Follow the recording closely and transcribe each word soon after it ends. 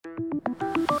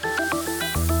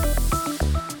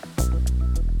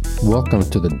Welcome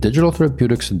to the Digital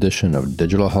Therapeutics edition of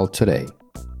Digital Health Today,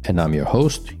 and I'm your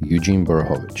host, Eugene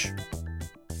Borukhovich.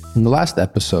 In the last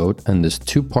episode, and this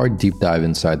two-part deep dive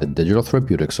inside the Digital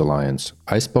Therapeutics Alliance,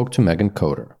 I spoke to Megan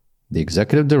Coder, the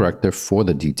executive director for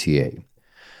the DTA.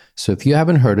 So if you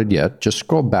haven't heard it yet, just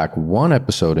scroll back one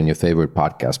episode in your favorite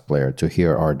podcast player to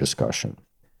hear our discussion.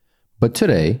 But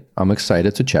today, I'm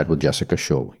excited to chat with Jessica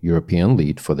Schull, European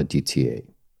lead for the DTA.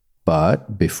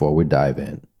 But before we dive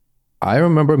in, I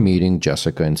remember meeting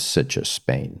Jessica in Sitges,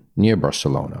 Spain, near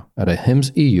Barcelona, at a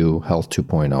HIMSS EU Health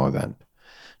 2.0 event.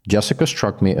 Jessica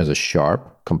struck me as a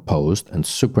sharp, composed, and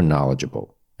super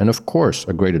knowledgeable, and of course,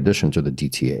 a great addition to the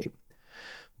DTA.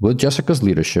 With Jessica's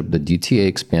leadership, the DTA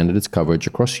expanded its coverage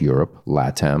across Europe,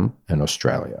 LATAM, and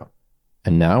Australia.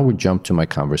 And now we jump to my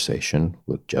conversation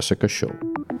with Jessica Schull.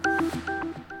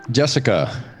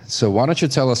 Jessica, so why don't you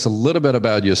tell us a little bit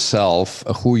about yourself,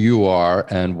 who you are,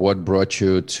 and what brought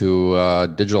you to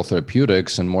Digital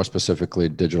Therapeutics, and more specifically,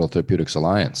 Digital Therapeutics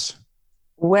Alliance?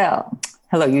 Well,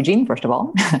 hello, Eugene, first of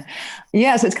all.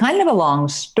 Yes, it's kind of a long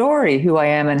story who I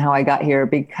am and how I got here,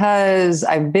 because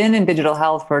I've been in digital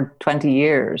health for 20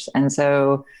 years. And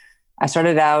so I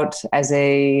started out as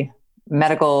a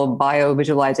medical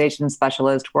biovisualization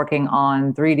specialist working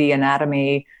on 3D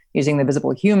anatomy using the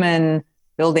Visible Human,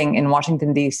 building in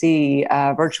Washington, D.C.,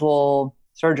 virtual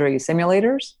surgery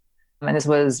simulators. And this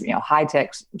was,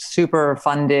 high-tech, super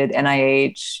funded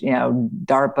NIH,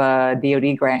 DARPA,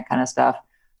 DoD grant kind of stuff.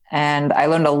 And I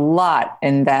learned a lot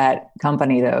in that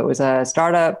company, though. It was a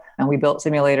startup, and we built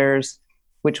simulators,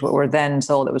 which were then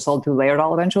sold. It was sold to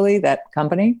Laerdal eventually, that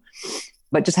company.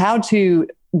 But just how to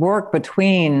work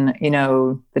between,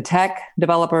 the tech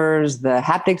developers, the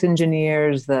haptics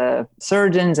engineers, the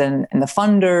surgeons, and the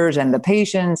funders, and the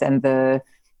patients, and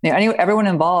everyone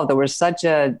involved. There was it's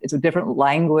a different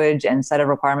language and set of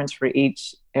requirements for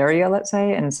each area, let's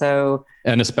say. And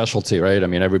a specialty, right? I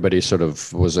mean, everybody sort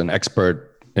of was an expert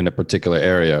in a particular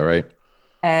area, right?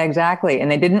 Exactly. And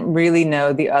they didn't really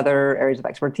know the other areas of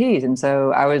expertise. And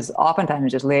so I was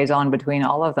oftentimes just liaison between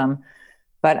all of them.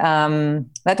 But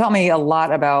that taught me a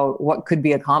lot about what could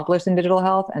be accomplished in digital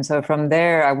health. And so from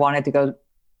there, I wanted to go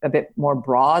a bit more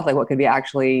broad, like what could be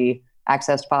actually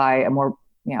accessed by a more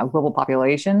global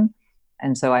population.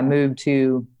 And so I moved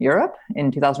to Europe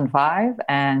in 2005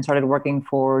 and started working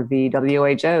for the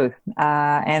WHO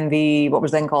and the what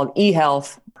was then called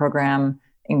eHealth program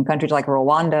in countries like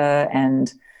Rwanda.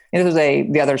 And this was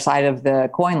the other side of the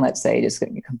coin, let's say, just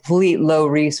complete low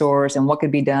resource and what could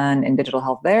be done in digital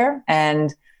health there.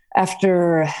 And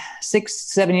after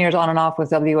 6-7 years on and off with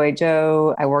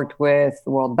WHO, I worked with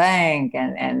the World Bank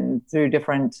and through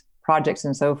different projects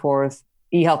and so forth.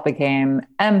 eHealth became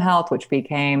mHealth, which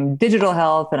became digital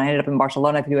health. And I ended up in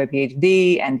Barcelona to do a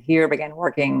PhD, and here began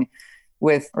working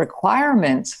with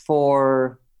requirements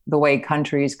for the way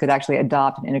countries could actually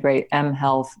adopt and integrate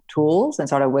mHealth tools, and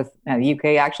started with the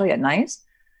UK actually at NICE.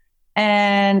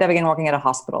 And I began working at a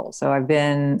hospital. So I've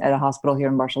been at a hospital here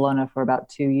in Barcelona for about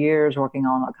 2 years, working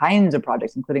on all kinds of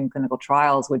projects, including clinical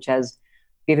trials, which has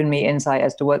given me insight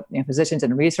as to what physicians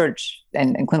and research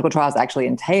and clinical trials actually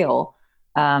entail.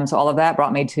 So all of that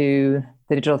brought me to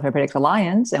the Digital Therapeutics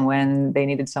Alliance. And when they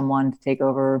needed someone to take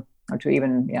over or to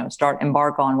even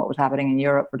embark on what was happening in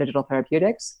Europe for digital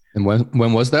therapeutics. And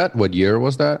when was that? What year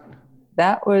was that?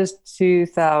 That was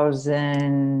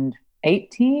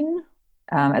 2018.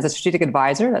 As a strategic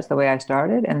advisor, that's the way I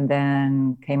started, and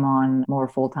then came on more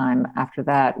full-time after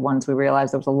that once we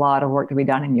realized there was a lot of work to be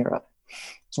done in Europe.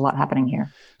 There's a lot happening here.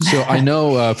 So I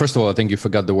know, first of all, I think you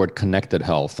forgot the word connected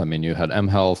health. I mean, you had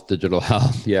mHealth, digital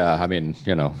health. Yeah, I mean,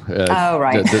 oh,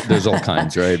 right. There's all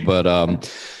kinds, right? But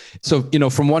so,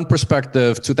 from one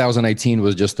perspective, 2018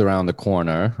 was just around the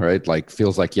corner, right? Like,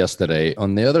 feels like yesterday.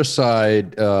 On the other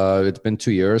side, it's been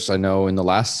 2 years. I know in the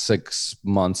last 6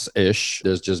 months-ish,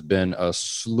 there's just been a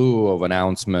slew of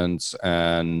announcements.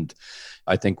 And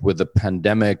I think with the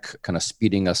pandemic kind of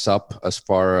speeding us up as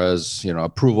far as,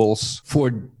 approvals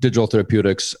for digital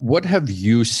therapeutics, what have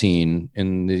you seen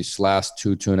in these last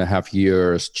 2.5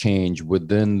 years change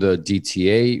within the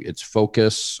DTA, its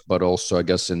focus, but also, I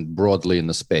guess, broadly in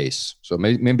the space? So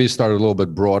maybe start a little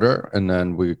bit broader, and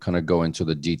then we kind of go into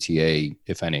the DTA,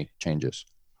 if any, changes.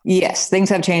 Yes, things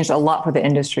have changed a lot for the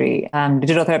industry.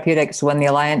 Digital therapeutics, when the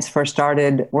Alliance first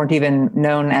started, weren't even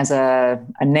known as a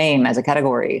name, as a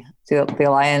category. So the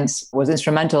Alliance was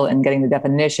instrumental in getting the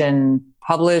definition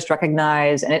published,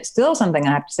 recognized, and it's still something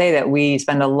I have to say that we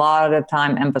spend a lot of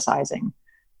time emphasizing,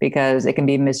 because it can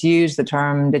be misused. The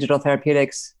term digital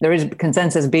therapeutics, there is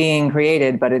consensus being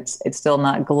created, but it's still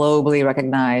not globally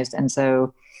recognized. And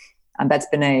so that's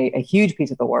been a huge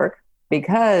piece of the work,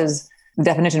 because the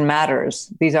definition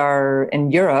matters. These are,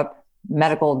 in Europe,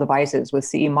 medical devices with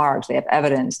CE marks. They have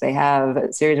evidence. They have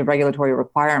a series of regulatory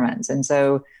requirements. And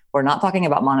so we're not talking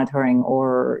about monitoring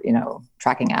or,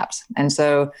 tracking apps. And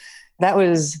so that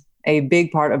was a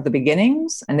big part of the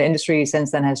beginnings. And the industry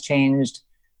since then has changed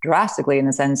drastically in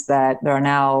the sense that there are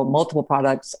now multiple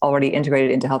products already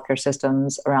integrated into healthcare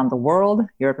systems around the world,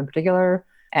 Europe in particular.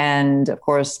 And of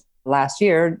course, last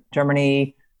year,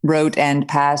 Germany wrote and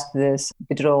passed this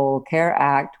Digital Care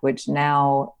Act, which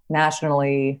now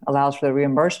nationally allows for the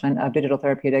reimbursement of digital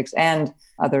therapeutics and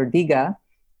other DIGA.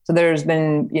 So there's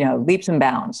been, leaps and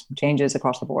bounds, changes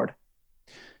across the board.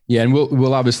 Yeah, and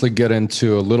we'll obviously get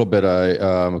into a little bit.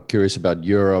 I'm curious about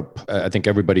Europe. I think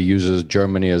everybody uses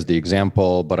Germany as the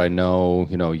example, but I know,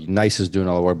 NICE is doing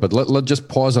all the work. But let's just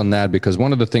pause on that, because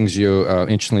one of the things you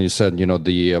interestingly said,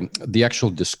 the actual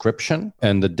description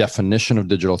and the definition of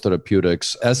digital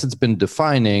therapeutics as it's been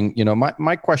defining,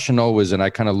 my question always, and I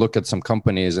kind of look at some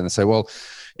companies and say, well,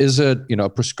 is it, a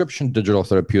prescription digital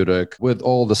therapeutic with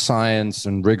all the science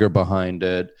and rigor behind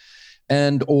it?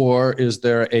 And or is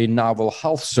there a novel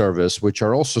health service, which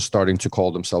are also starting to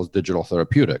call themselves digital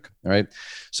therapeutic, right?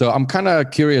 So I'm kind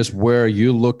of curious where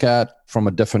you look at from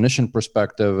a definition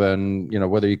perspective and,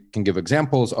 whether you can give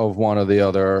examples of one or the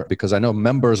other, because I know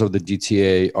members of the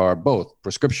DTA are both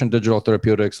prescription digital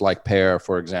therapeutics like Pear,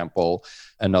 for example,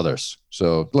 and others.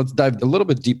 So let's dive a little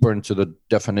bit deeper into the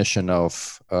definition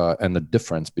of and the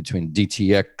difference between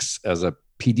DTX as a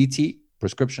PDT,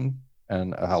 prescription,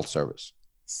 and a health service.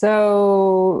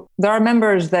 So there are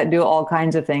members that do all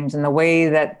kinds of things, and the way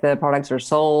that the products are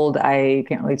sold, I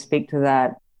can't really speak to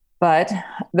that. But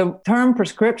the term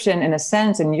prescription, in a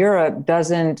sense, in Europe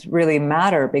doesn't really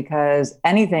matter because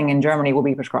anything in Germany will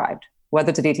be prescribed, whether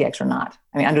it's a DTX or not.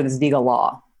 Under this DIGA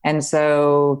law. And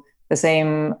so the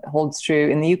same holds true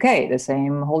in the UK. The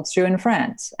same holds true in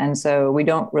France. And so we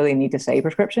don't really need to say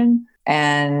prescription.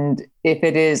 And if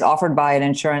it is offered by an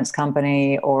insurance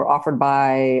company or offered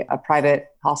by a private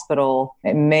hospital,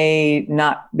 it may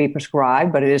not be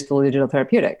prescribed, but it is still digital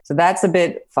therapeutic. So that's a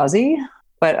bit fuzzy.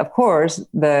 But of course,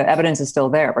 the evidence is still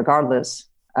there, regardless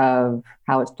of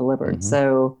how it's delivered. Mm-hmm.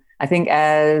 So I think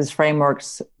as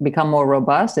frameworks become more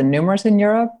robust and numerous in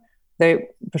Europe, the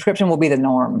prescription will be the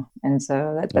norm. And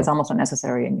so that's almost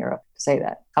unnecessary in Europe to say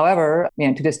that. However,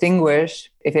 to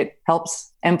distinguish, if it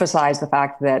helps emphasize the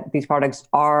fact that these products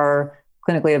are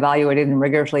clinically evaluated and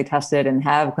rigorously tested and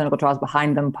have clinical trials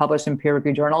behind them, published in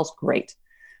peer-reviewed journals, great.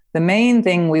 The main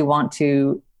thing we want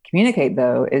to communicate,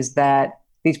 though, is that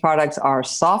these products are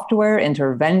software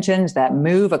interventions that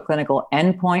move a clinical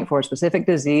endpoint for a specific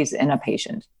disease in a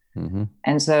patient. Mm-hmm.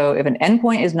 And so if an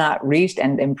endpoint is not reached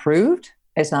and improved,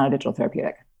 it's not a digital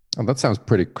therapeutic. Oh, that sounds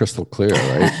pretty crystal clear,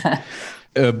 right?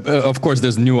 Of course,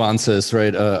 there's nuances,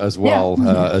 right, as well,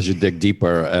 as you dig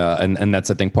deeper. And that's,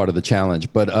 I think, part of the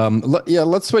challenge. But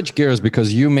let's switch gears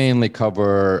because you mainly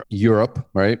cover Europe,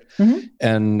 right? Mm-hmm.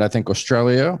 And I think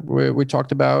Australia, we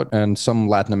talked about, and some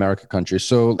Latin America countries.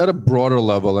 So at a broader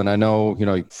level, and I know,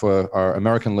 for our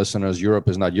American listeners, Europe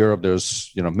is not Europe.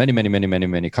 There's,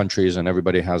 many countries, and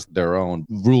everybody has their own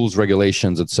rules,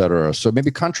 regulations, et cetera. So maybe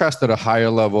contrast at a higher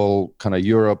level, kind of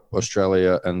Europe,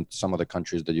 Australia, and some of the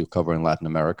countries that you cover in Latin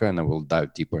America, and then we'll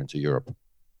dive deeper into Europe.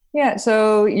 Yeah,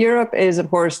 so Europe is, of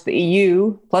course, the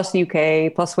EU plus the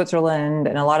UK plus Switzerland,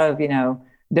 and a lot of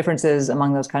differences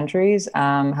among those countries.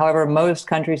 However, most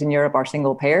countries in Europe are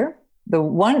single payer. The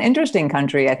one interesting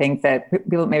country I think that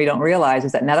people maybe don't realize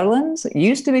is that Netherlands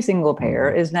used to be single payer,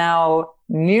 is now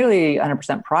nearly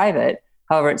 100% private.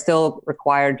 However, it's still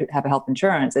required to have a health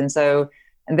insurance, and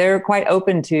they're quite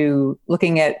open to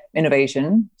looking at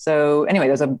innovation. So anyway,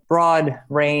 there's a broad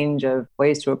range of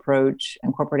ways to approach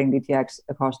incorporating DTX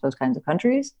across those kinds of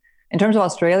countries. In terms of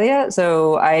Australia,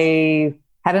 so I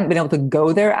haven't been able to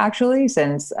go there actually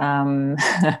since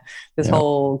this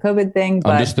whole COVID thing.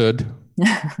 But, understood.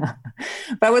 but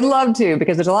I would love to,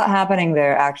 because there's a lot happening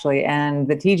there actually. And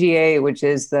the TGA, which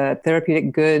is the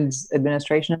Therapeutic Goods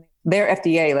Administration, their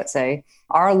FDA, let's say,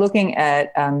 are looking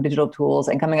at digital tools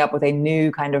and coming up with a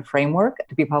new kind of framework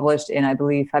to be published in, I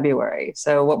believe, February.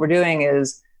 So what we're doing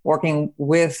is working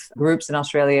with groups in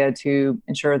Australia to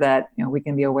ensure that we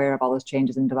can be aware of all those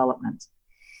changes and developments.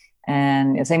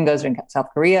 And the same goes in South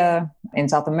Korea. In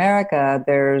South America,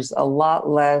 there's a lot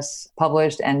less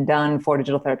published and done for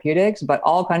digital therapeutics, but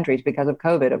all countries, because of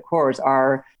COVID, of course,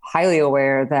 are highly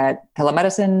aware that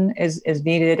telemedicine is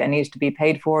needed and needs to be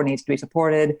paid for, needs to be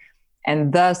supported.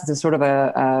 And thus, this is sort of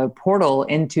a portal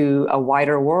into a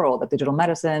wider world of digital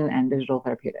medicine and digital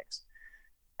therapeutics.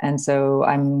 And so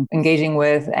I'm engaging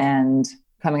with and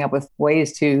coming up with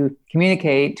ways to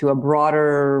communicate to a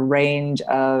broader range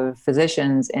of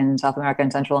physicians in South America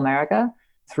and Central America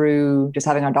through just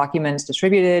having our documents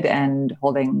distributed and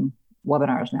holding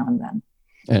webinars now and then.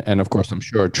 And of course, I'm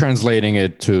sure translating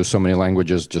it to so many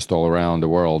languages just all around the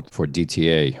world for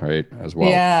DTA, right, as well.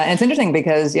 Yeah, and it's interesting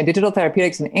because digital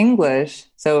therapeutics in English,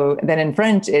 so then in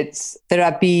French, it's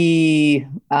thérapie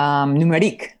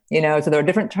numérique, so there are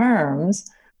different terms.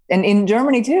 And in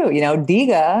Germany too,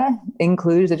 DIGA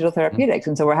includes digital therapeutics.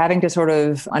 And so we're having to sort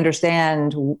of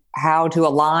understand how to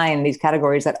align these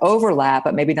categories that overlap,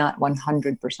 but maybe not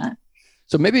 100%.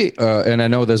 So maybe, and I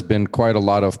know there's been quite a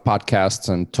lot of podcasts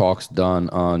and talks done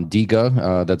on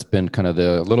DIGA. That's been kind of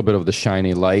a little bit of the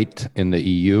shiny light in the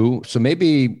EU. So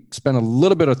maybe spend a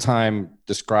little bit of time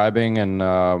describing and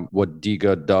what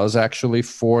DIGA does actually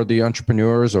for the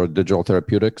entrepreneurs or digital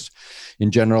therapeutics in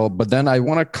general. But then I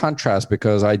want to contrast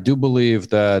because I do believe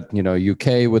that,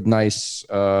 UK with NICE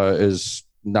is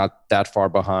not that far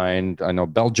behind. I know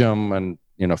Belgium and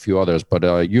a few others,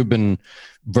 but you've been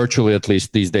virtually, at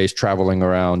least these days, traveling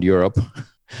around Europe.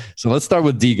 So let's start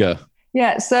with DIGA.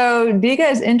 Yeah, so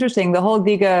DIGA is interesting. The whole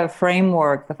DIGA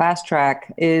framework, the fast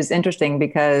track, is interesting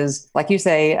because, like you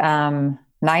say,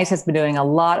 NICE has been doing a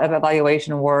lot of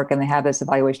evaluation work, and they have this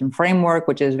evaluation framework,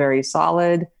 which is very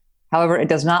solid. However, it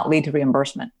does not lead to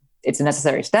reimbursement. It's a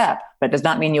necessary step, but it does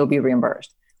not mean you'll be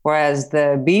reimbursed. Whereas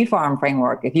the BfArM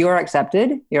framework, if you are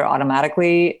accepted, you're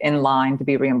automatically in line to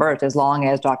be reimbursed as long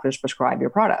as doctors prescribe your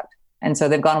product. And so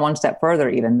they've gone one step further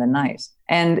even than NICE.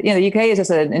 And, the UK is just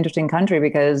an interesting country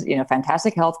because,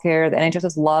 fantastic healthcare, the NHS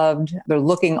is loved. They're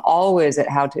looking always at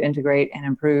how to integrate and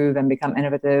improve and become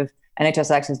innovative.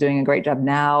 NHSX is doing a great job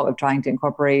now of trying to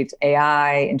incorporate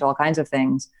AI into all kinds of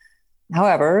things.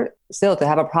 However, still to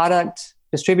have a product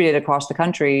distributed across the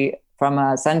country from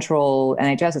a central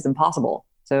NHS is impossible.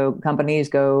 So companies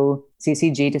go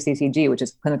CCG to CCG, which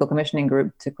is clinical commissioning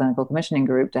group to clinical commissioning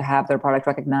group, to have their product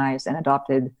recognized and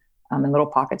adopted in little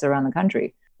pockets around the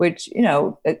country, which,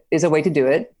 it is a way to do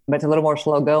it, but it's a little more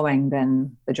slow going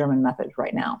than the German method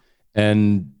right now.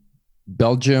 And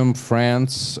Belgium,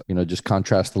 France, just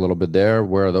contrast a little bit there,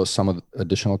 where those some of the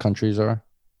additional countries are?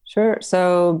 Sure.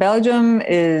 So Belgium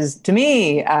is, to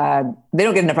me, they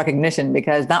don't get enough recognition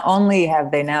because not only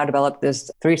have they now developed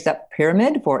this 3-step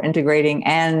pyramid for integrating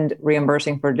and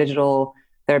reimbursing for digital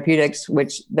therapeutics,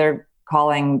 which they're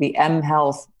calling the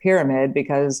mHealth pyramid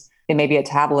because it may be a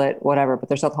tablet, whatever, but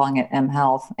they're still calling it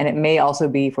mHealth. And it may also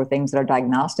be for things that are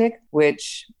diagnostic,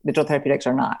 which digital therapeutics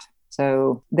are not.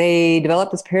 So they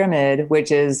developed this pyramid,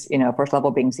 which is, first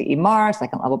level being CE mark,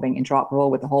 second level being interoperable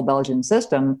with the whole Belgian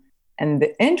system. And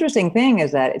the interesting thing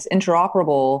is that it's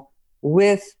interoperable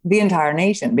with the entire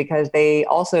nation because they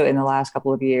also, in the last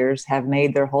couple of years, have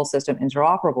made their whole system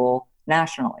interoperable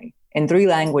nationally in 3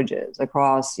 languages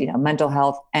across, mental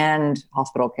health and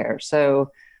hospital care.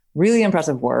 So really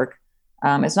impressive work.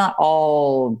 It's not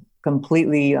all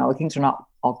completely, the kinks are not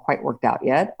all quite worked out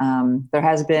yet. There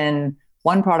has been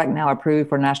one product now approved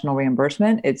for national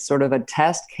reimbursement. It's sort of a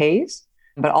test case.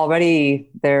 But already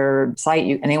their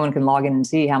site, anyone can log in and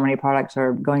see how many products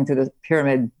are going through the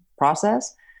pyramid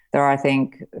process. There are, I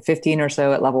think, 15 or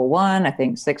so at level 1, I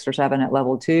think 6 or 7 at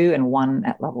level 2, and 1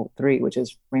 at level 3, which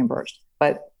is reimbursed.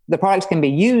 But the products can be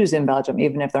used in Belgium,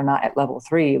 even if they're not at level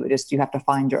 3, but just you have to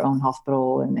find your own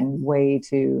hospital and way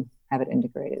to have it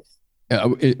integrated.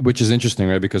 Which is interesting,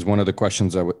 right? Because one of the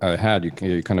questions I had,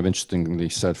 you kind of interestingly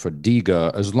said for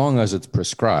DIGA, as long as it's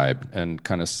prescribed, and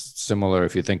kind of similar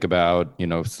if you think about,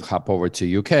 hop over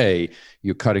to UK,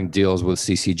 you're cutting deals with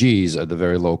CCGs at the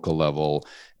very local level.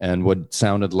 And what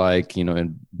sounded like,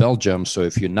 in Belgium, so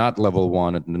if you're not level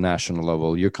 1 at the national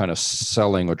level, you're kind of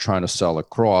selling or trying to sell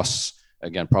across,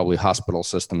 again, probably hospital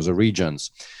systems or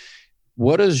regions.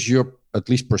 What is your, at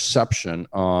least, perception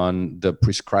on the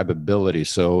prescribability?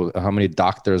 So how many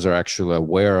doctors are actually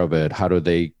aware of it? How do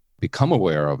they become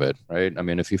aware of it, right? I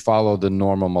mean, if you follow the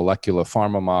normal molecular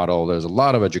pharma model, there's a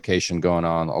lot of education going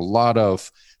on, a lot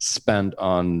of spend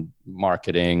on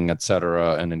marketing, et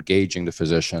cetera, and engaging the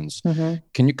physicians. Mm-hmm.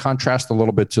 Can you contrast a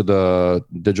little bit to the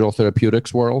digital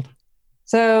therapeutics world?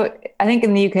 So I think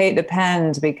in the UK, it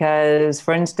depends because,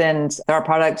 for instance, there are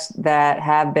products that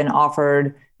have been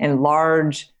offered in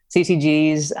large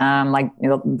CCGs, like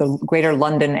the Greater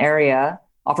London area,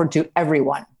 offered to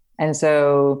everyone. And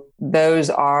so those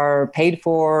are paid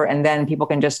for, and then people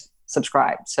can just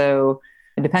subscribe. So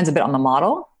it depends a bit on the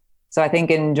model. So I think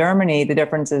in Germany, the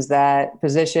difference is that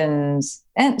physicians,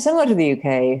 and similar to the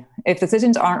UK, if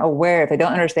physicians aren't aware, if they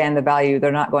don't understand the value,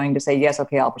 they're not going to say, yes,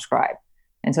 okay, I'll prescribe.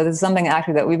 And so this is something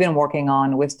actually that we've been working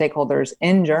on with stakeholders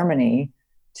in Germany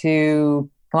to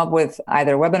come up with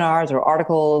either webinars or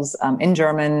articles in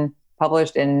German,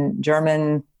 published in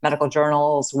German medical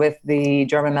journals with the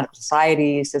German medical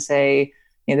societies to say,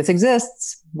 this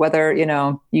exists, whether, you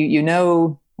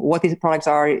know what these products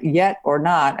are yet or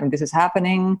not. I mean, this is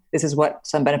happening. This is what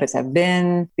some benefits have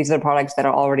been. These are the products that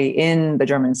are already in the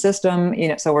German system.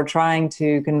 So we're trying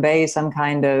to convey some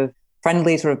kind of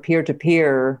friendly sort of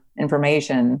peer-to-peer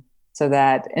information so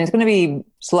that, and it's going to be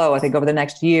slow. I think over the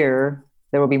next year,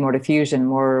 there will be more diffusion,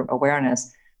 more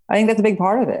awareness. I think that's a big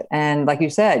part of it. And like you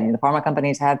said, the pharma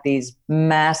companies have these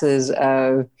masses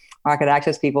of market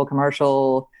access people,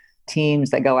 commercial teams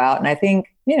that go out. And I think,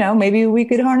 maybe we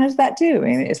could harness that too. I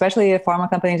mean, especially if pharma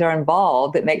companies are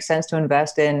involved, it makes sense to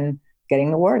invest in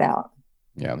getting the word out.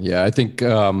 Yeah. I think,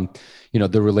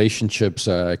 the relationships,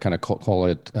 I kind of call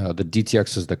it the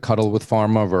DTX is the cuddle with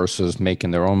pharma versus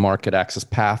making their own market access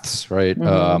paths, right?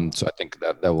 Mm-hmm. So I think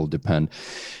that will depend.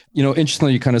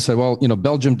 Interestingly, you kind of said, well,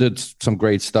 Belgium did some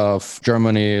great stuff.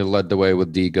 Germany led the way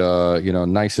with DIGA.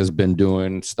 NICE has been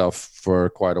doing stuff for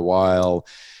quite a while.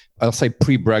 I'll say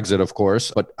pre-Brexit, of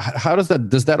course, but how does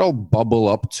that all bubble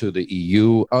up to the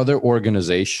EU? Other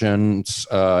organizations,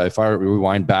 if I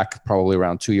rewind back probably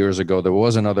around 2 years ago, there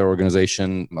was another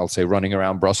organization, I'll say running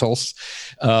around Brussels,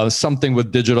 something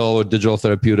with digital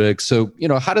therapeutics. So,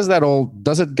 how does it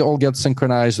all get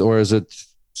synchronized, or is it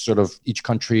sort of each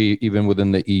country, even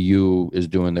within the EU, is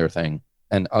doing their thing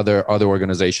and other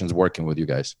organizations working with you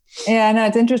guys? Yeah, no,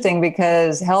 it's interesting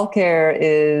because healthcare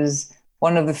is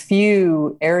one of the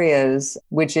few areas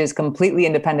which is completely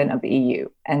independent of the EU.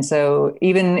 And so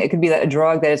even it could be that a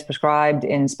drug that is prescribed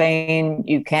in Spain,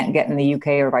 you can't get in the UK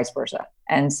or vice versa.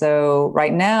 And so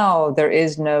right now, there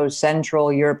is no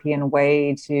central European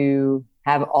way to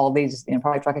have all these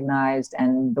products recognized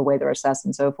and the way they're assessed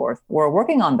and so forth. We're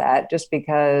working on that just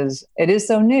because it is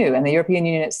so new. And the European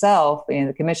Union itself,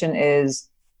 the Commission is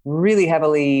really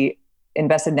heavily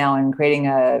invested now in creating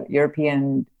a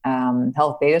European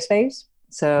health data space.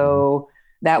 So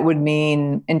that would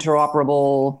mean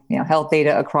interoperable, health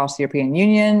data across the European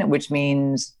Union, which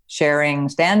means sharing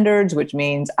standards, which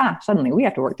means, suddenly we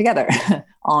have to work together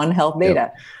on health data.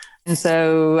 Yep. And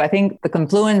so I think the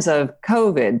confluence of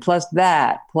COVID plus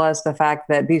the fact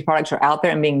that these products are out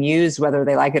there and being used, whether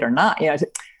they like it or not, I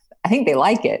think they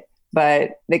like it,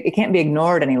 but it can't be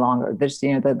ignored any longer. There's,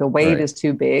 the wave is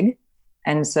too big.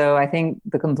 And so I think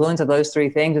the confluence of those three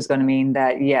things is going to mean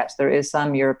that, yes, there is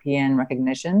some European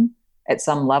recognition at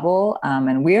some level.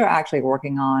 And we are actually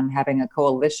working on having a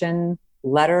coalition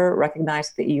letter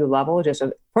recognized at the EU level, just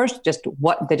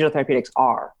what digital therapeutics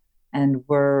are. And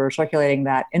we're circulating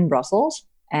that in Brussels.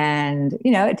 And,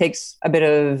 it takes a bit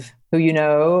of who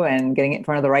and getting it in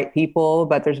front of the right people,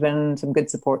 but there's been some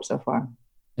good support so far.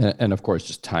 And of course,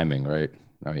 just timing, right?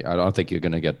 I mean, I don't think you're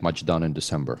going to get much done in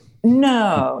December.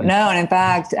 No. And in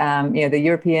fact, the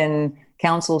European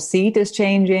Council seat is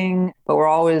changing, but we're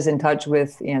always in touch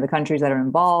with, the countries that are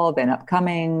involved and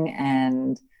upcoming.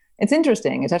 And it's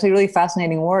interesting. It's actually really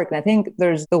fascinating work. And I think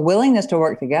there's the willingness to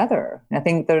work together. And I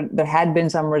think there had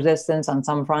been some resistance on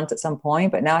some fronts at some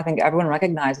point, but now I think everyone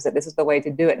recognizes that this is the way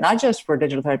to do it, not just for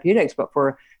digital therapeutics, but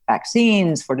for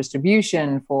vaccines, for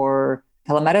distribution, for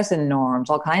telemedicine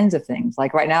norms, all kinds of things.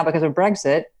 Like right now, because of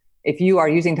Brexit, if you are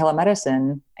using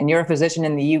telemedicine and you're a physician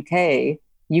in the UK,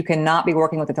 you cannot be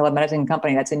working with a telemedicine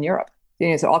company that's in Europe.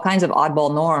 So all kinds of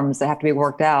oddball norms that have to be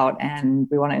worked out. And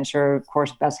we want to ensure, of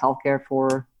course, best healthcare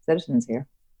for citizens here.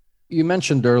 You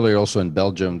mentioned earlier also in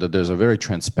Belgium that there's a very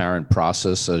transparent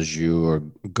process as you are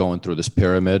going through this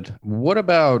pyramid. What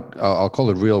about, I'll call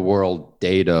it real world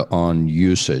data on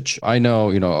usage? I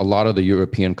know, a lot of the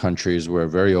European countries were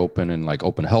very open in like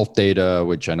open health data,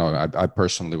 which I know I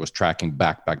personally was tracking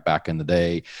back in the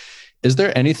day. Is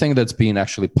there anything that's being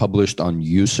actually published on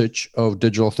usage of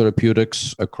digital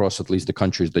therapeutics across at least the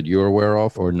countries that you're aware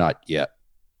of, or not yet?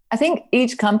 I think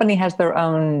each company has their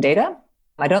own data.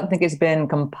 I don't think it's been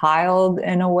compiled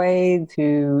in a way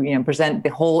to present the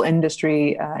whole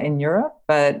industry in Europe,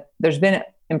 but there's been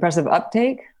impressive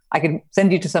uptake. I can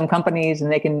send you to some companies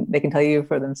and they can tell you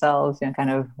for themselves,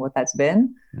 kind of what that's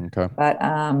been. Okay. But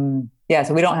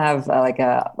so we don't have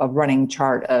a running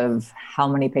chart of how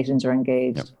many patients are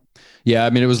engaged. Yep. Yeah,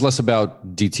 I mean, it was less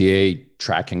about DTA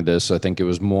tracking this. I think it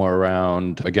was more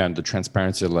around, again, the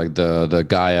transparency, like the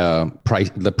Gaia price.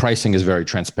 The pricing is very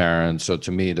transparent. So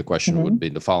to me, the question would be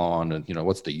the follow-on,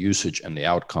 what's the usage and the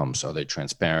outcomes? Are they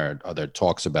transparent? Are there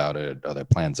talks about it? Are there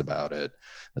plans about it,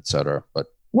 et cetera? But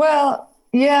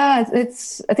yeah,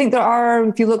 I think there are,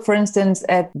 if you look, for instance,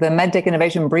 at the MedTech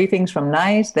Innovation briefings from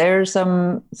NICE, there's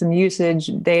some usage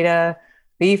data.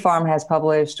 BfArM has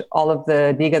published all of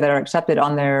the DIGA that are accepted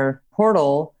on their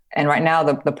portal. And right now,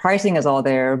 the pricing is all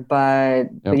there, but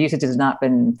the usage has not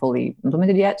been fully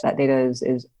implemented yet. That data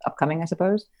is upcoming, I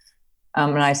suppose.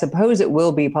 And I suppose it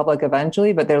will be public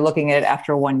eventually, but they're looking at it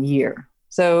after 1 year.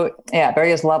 So yeah,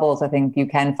 various levels, I think you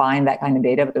can find that kind of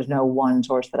data, but there's no one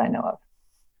source that I know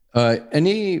of.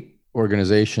 Any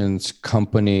organizations,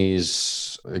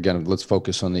 companies, again, let's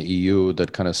focus on the EU,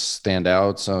 that kind of stand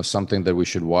out? So something that we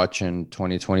should watch in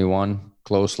 2021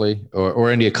 closely, or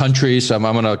any countries? I'm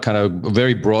going to kind of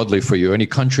very broadly for you, any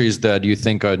countries that you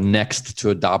think are next to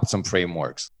adopt some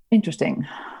frameworks? Interesting.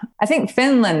 I think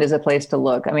Finland is a place to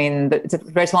look. I mean, it's a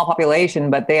very small population,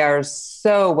 but they are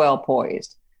so well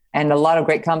poised, and a lot of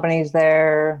great companies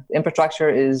there. Infrastructure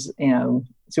is,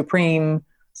 supreme.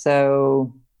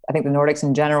 So I think the Nordics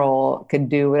in general could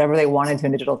do whatever they wanted to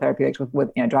in digital therapeutics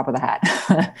with drop of the hat.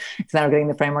 It's now getting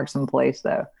the frameworks in place,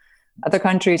 though. Other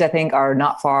countries, I think, are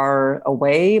not far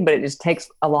away, but it just takes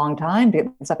a long time to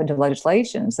get this up into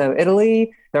legislation. So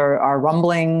Italy, there are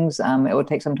rumblings. It would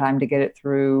take some time to get it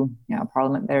through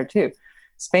Parliament there too.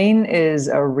 Spain is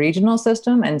a regional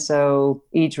system. And so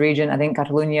each region, I think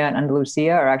Catalonia and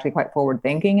Andalusia are actually quite forward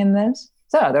thinking in this.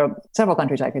 So there are several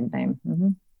countries I could name. Mm-hmm.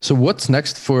 So what's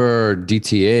next for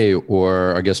DTA,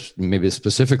 or I guess maybe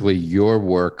specifically your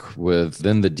work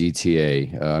within the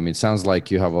DTA? I mean, it sounds like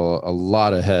you have a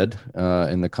lot ahead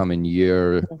in the coming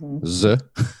years,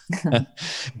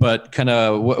 but kind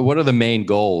of what are the main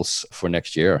goals for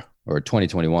next year or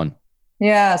 2021?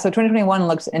 Yeah, so 2021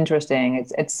 looks interesting.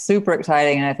 It's super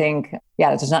exciting. And I think,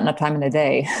 there's just not enough time in the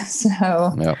day.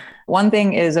 So One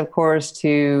thing is, of course,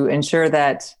 to ensure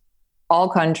that all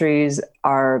countries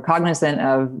are cognizant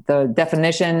of the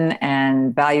definition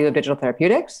and value of digital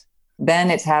therapeutics. Then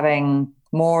it's having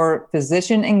more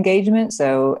physician engagement.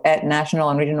 So at national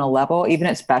and regional level, even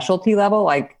at specialty level,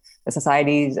 like the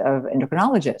societies of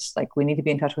endocrinologists, like we need to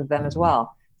be in touch with them as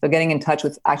well. So getting in touch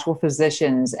with actual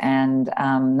physicians and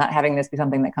not having this be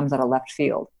something that comes out of left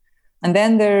field. And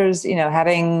then there's,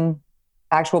 having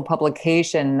actual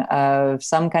publication of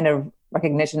some kind of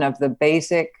recognition of the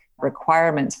basic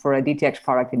requirements for a DTX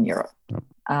product in Europe.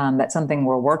 That's something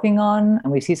we're working on,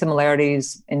 and we see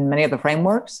similarities in many of the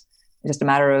frameworks. It's just a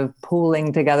matter of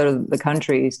pooling together the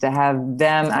countries to have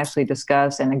them actually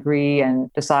discuss and agree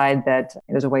and decide that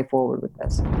there's a way forward with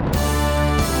this.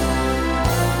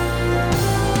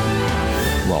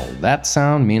 Well, that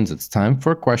sound means it's time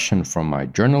for a question from my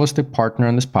journalistic partner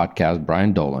on this podcast,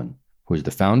 Brian Dolan, who is the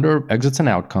founder of Exits and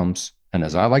Outcomes, and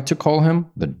as I like to call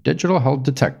him, the digital health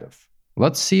detective.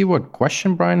 Let's see what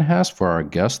question Brian has for our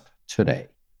guest today.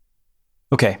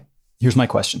 Okay, here's my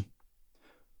question.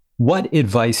 What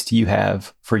advice do you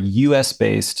have for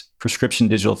US-based prescription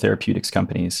digital therapeutics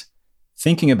companies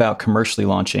thinking about commercially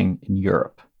launching in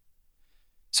Europe?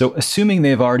 So assuming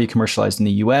they've already commercialized in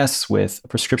the US with a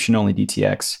prescription-only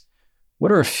DTX,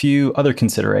 what are a few other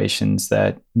considerations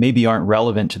that maybe aren't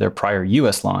relevant to their prior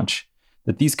US launch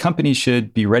that these companies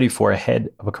should be ready for ahead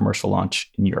of a commercial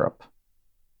launch in Europe?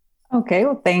 Okay,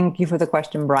 well, thank you for the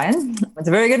question, Brian. It's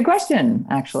a very good question,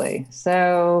 actually.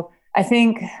 So I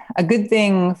think a good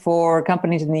thing for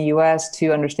companies in the US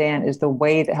to understand is the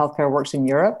way that healthcare works in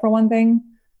Europe, for one thing,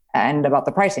 and about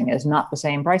the pricing is not the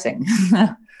same pricing.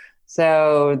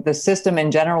 So the system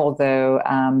in general, though,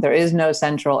 there is no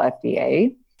central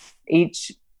FDA.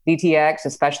 Each DTX,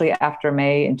 especially after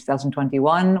May in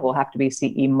 2021, will have to be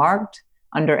CE marked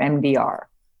under MDR.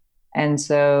 And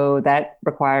so that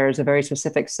requires a very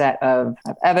specific set of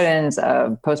evidence,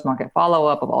 of post-market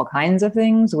follow-up, of all kinds of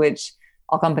things, which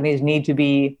all companies need to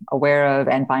be aware of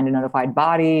and find a notified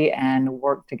body and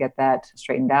work to get that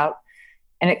straightened out.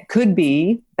 And it could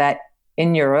be that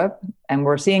in Europe, and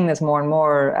we're seeing this more and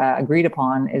more agreed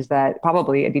upon, is that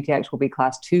probably a DTX will be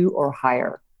class 2 or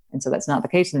higher. And so that's not the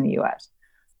case in the US.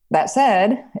 That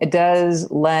said, it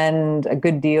does lend a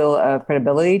good deal of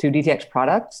credibility to DTX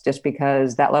products just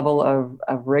because that level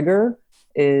of rigor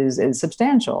is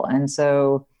substantial. And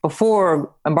so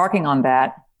before embarking on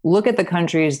that, look at the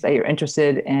countries that you're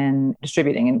interested in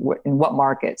distributing in what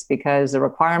markets, because the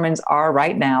requirements are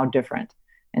right now different.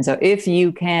 And so if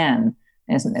you can,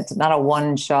 and it's not a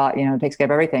one shot, takes care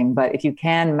of everything, but if you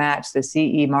can match the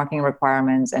CE marking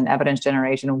requirements and evidence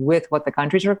generation with what the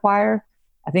countries require,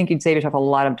 I think you'd save yourself a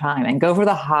lot of time and go for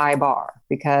the high bar,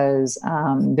 because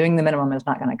doing the minimum is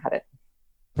not going to cut it.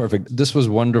 Perfect. This was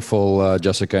wonderful,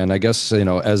 Jessica. And I guess,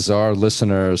 as our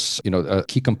listeners, a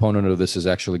key component of this is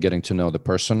actually getting to know the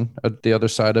person at the other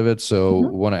side of it. So I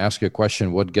want to ask you a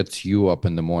question. What gets you up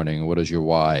in the morning? What is your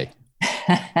why?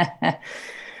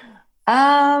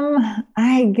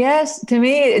 I guess to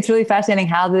me, it's really fascinating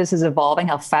how this is evolving,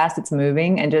 how fast it's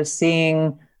moving, and just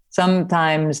seeing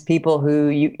sometimes people who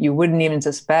you wouldn't even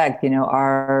suspect,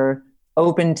 are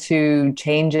open to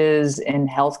changes in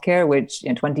healthcare, which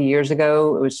 20 years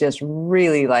ago, it was just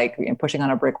really like pushing on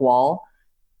a brick wall.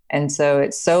 And so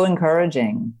it's so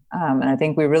encouraging. And I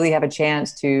think we really have a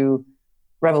chance to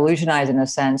revolutionize, in a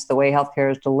sense, the way healthcare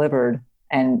is delivered.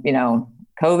 And,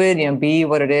 COVID, be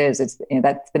what it is. It's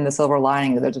that's been the silver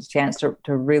lining, that there's a chance to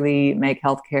really make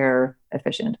healthcare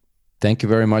efficient. Thank you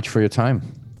very much for your time.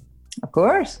 Of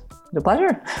course. It's a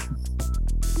pleasure.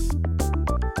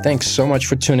 Thanks so much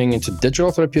for tuning into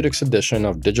Digital Therapeutics edition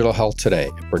of Digital Health Today,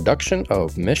 a production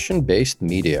of Mission Based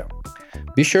Media.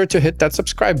 Be sure to hit that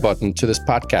subscribe button to this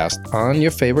podcast on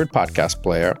your favorite podcast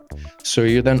player, so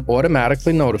you're then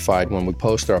automatically notified when we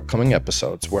post our upcoming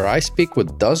episodes, where I speak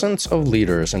with dozens of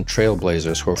leaders and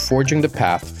trailblazers who are forging the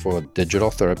path for digital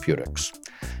therapeutics.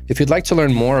 If you'd like to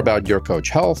learn more about Your Coach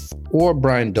Health or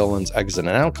Brian Dillon's Exit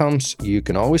and Outcomes, you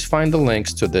can always find the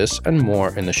links to this and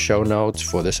more in the show notes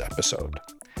for this episode.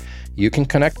 You can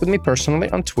connect with me personally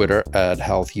on Twitter at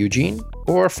HealthEugene,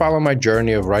 or follow my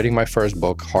journey of writing my first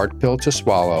book, Hard Pill to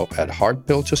Swallow, at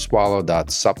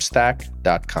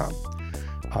hardpilltoswallow.substack.com.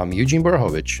 I'm Eugene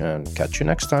Borukhovich, and catch you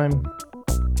next time.